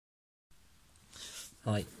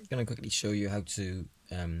Hi, I'm going to quickly show you how to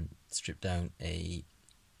strip down a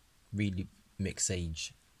Reloop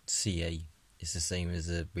Mixage CE. It's the same as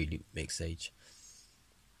a Reloop Mixage.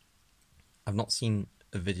 I've not seen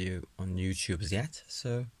a video on YouTube as yet,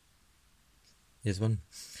 so here's one.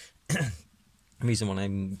 The reason why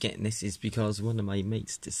I'm getting this is because one of my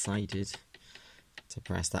mates decided to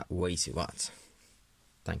press that way too hard.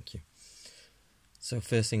 Thank you. So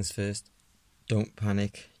first things first, don't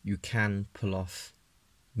panic. You can pull off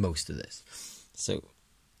most of this. So,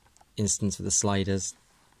 instance with the sliders,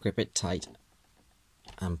 grip it tight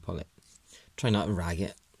and pull it. Try not to rag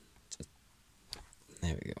it. Just,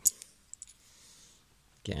 there we go.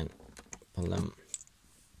 Again, pull them.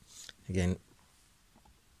 Again,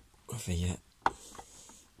 over here.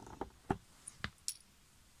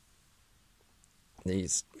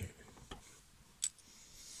 These.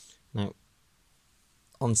 Now,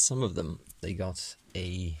 on some of them, they got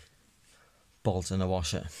a bolt and a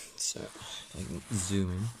washer. So, if I can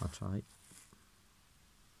zoom in, I'll try.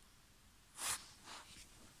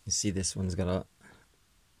 You see this one's got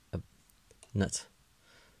a nut,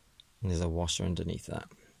 and there's a washer underneath that.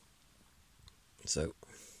 So,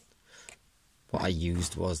 what I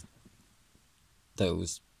used was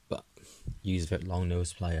those, but used very long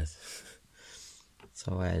nose pliers.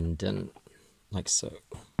 So I done like so,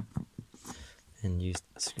 and used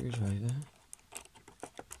a screwdriver.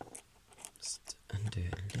 Just undo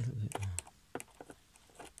it a little bit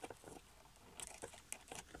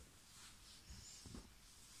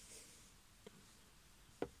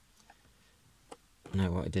more.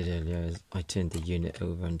 Now what I did earlier is I turned the unit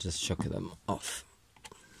over and just shook them off.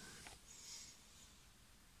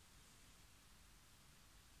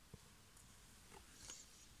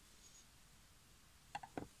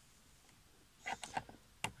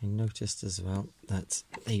 I noticed as well that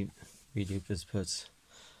they Reloopers put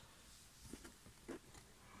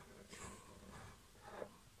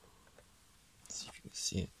see if you can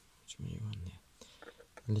see it, which one you on there.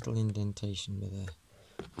 A little indentation with a,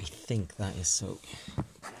 I think that is so.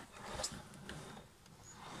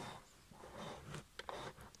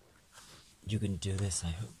 You can do this, I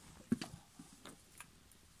hope.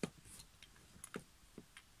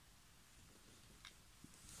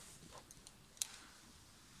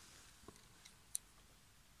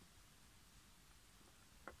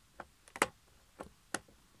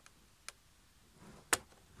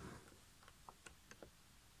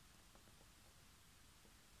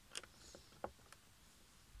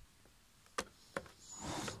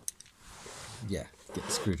 Yeah, get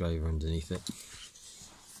the screwdriver underneath it.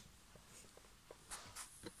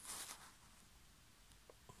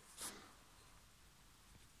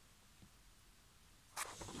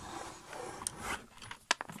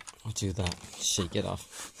 I'll do that, shake it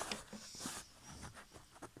off.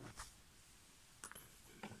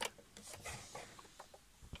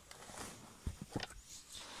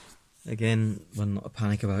 Again, one not to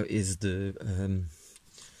panic about is the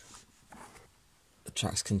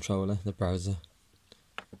Trax controller, the browser.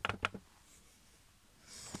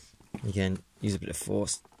 Again, use a bit of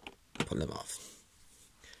force, pull them off.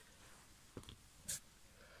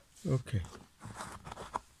 Okay.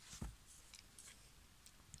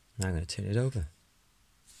 Now I'm going to turn it over.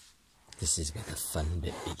 This is where the fun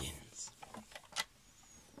bit begins.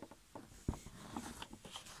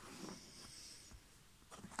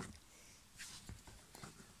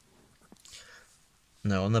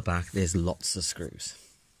 Now on the back there's lots of screws,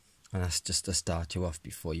 and that's just to start you off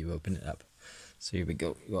before you open it up. So here we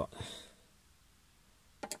go, you got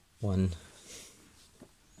 1,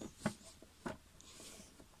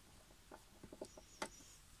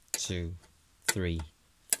 2, 3,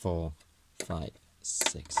 4, 5,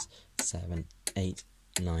 6, 7, 8,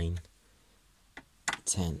 9,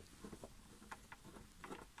 10.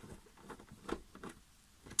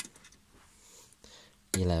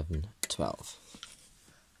 11, 12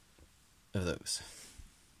 of those.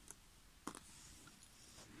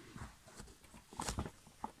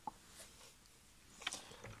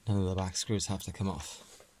 None of the back screws have to come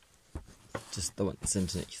off. Just the ones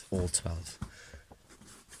underneath, all 12.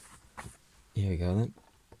 Here we go then.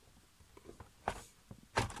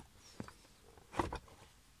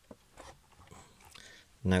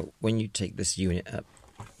 Now, when you take this unit up,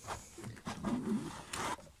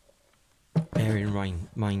 bear in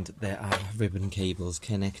mind there are ribbon cables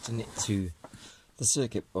connecting it to the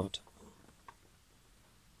circuit board.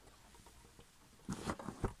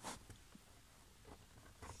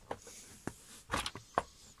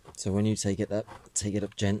 So when you take it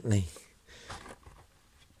up gently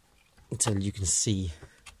until you can see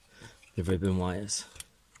the ribbon wires.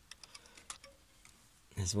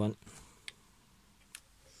 There's one.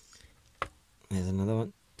 There's another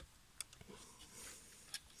one.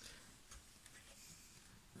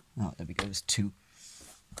 Oh, there we go, there's two.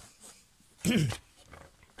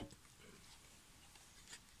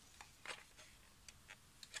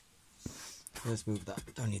 Let's move that,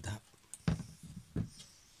 don't need that.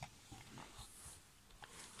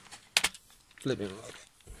 Flip it over.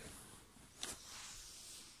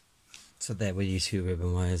 So there were your two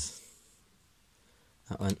ribbon wires.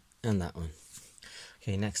 That one and that one.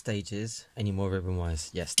 Okay, next stage is any more ribbon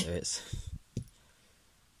wires? Yes, there is.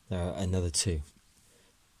 There are another two.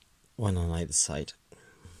 One on either side.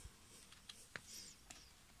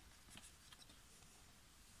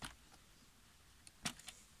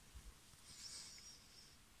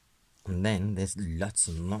 And then there's lots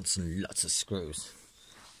and lots and lots of screws.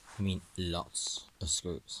 I mean lots of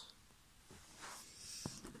screws.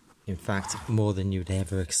 In fact, more than you'd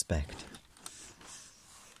ever expect.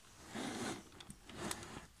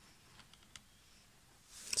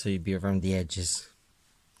 So you'd be around the edges.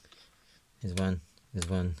 There's one, there's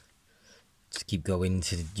one. Just keep going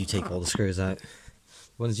until you take all the screws out.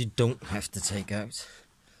 The ones you don't have to take out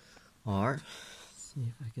are, see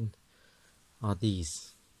if I can, are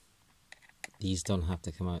these. These don't have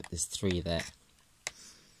to come out. There's three there.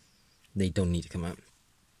 They don't need to come out.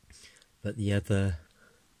 But the other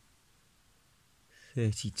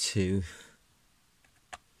 32,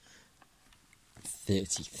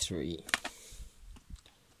 33,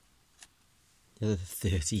 the other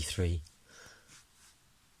 33,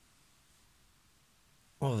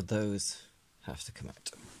 all of those have to come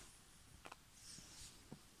out.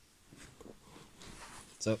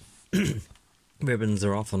 So, ribbons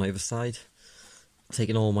are off on either side.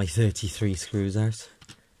 Taking all my 33 screws out.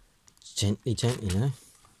 Gently, gently now.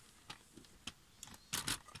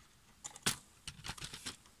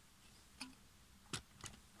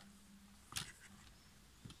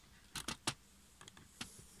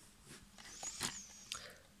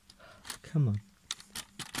 Come on.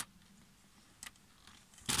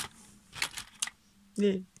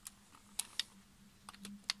 Yeah.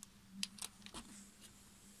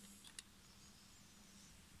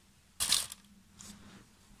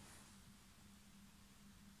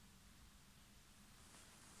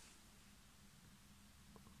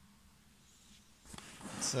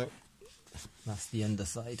 So that's the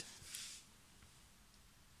underside.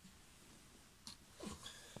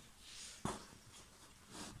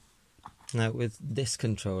 Now with this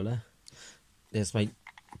controller, there's my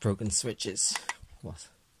broken switches. What?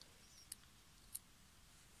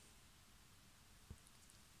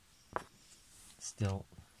 Still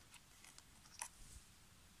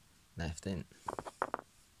left in.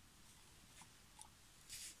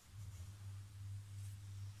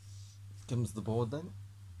 Comes the board then.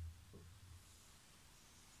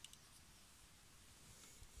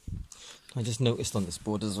 I just noticed on this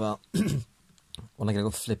board as well, when I go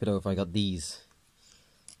flip it over, I got these.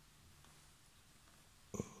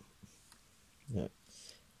 Yeah.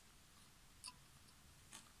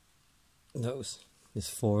 Those. There's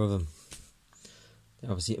 4 of them.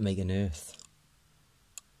 They're obviously to make an earth.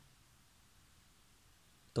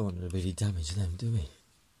 Don't want to really damage them, do we?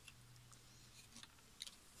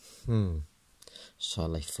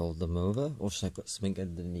 Shall I fold them over, or should I put something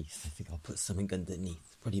underneath? I think I'll put something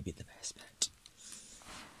underneath. Probably be the best bet.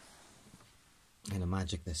 I'm gonna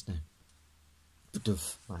magic this now.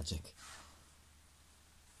 Doof, magic.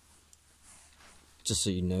 Just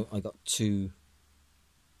so you know, I got 2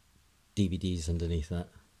 DVDs underneath that.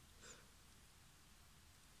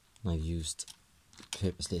 And I've used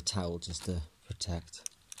purposely a towel just to protect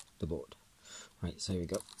the board. Right, so here we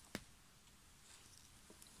go.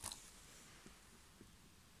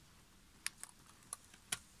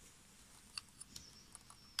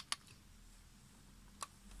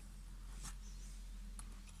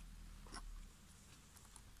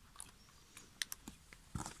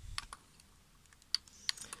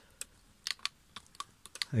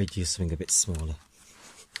 I'd use something a bit smaller.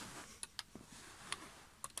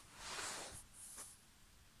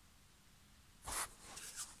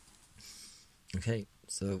 Okay,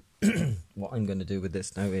 so what I'm going to do with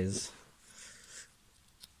this now is,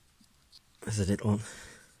 there's a little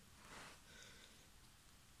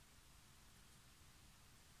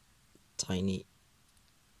tiny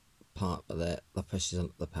part of that pushes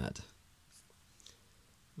onto the pad.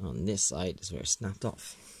 On this side is where it snapped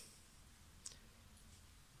off.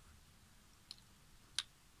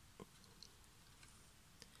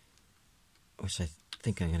 Which I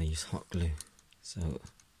think I'm going to use hot glue, so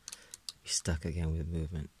be stuck again with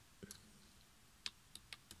movement.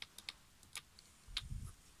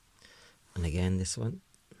 And again this one.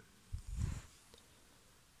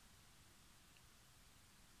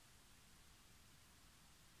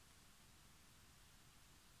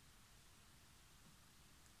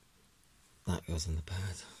 that goes on the pad.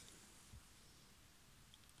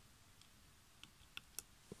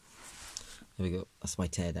 There we go, that's my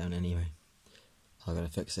teardown anyway. I've got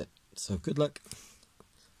to fix it. So good luck.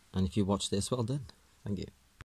 And if you watch this, well done. Thank you.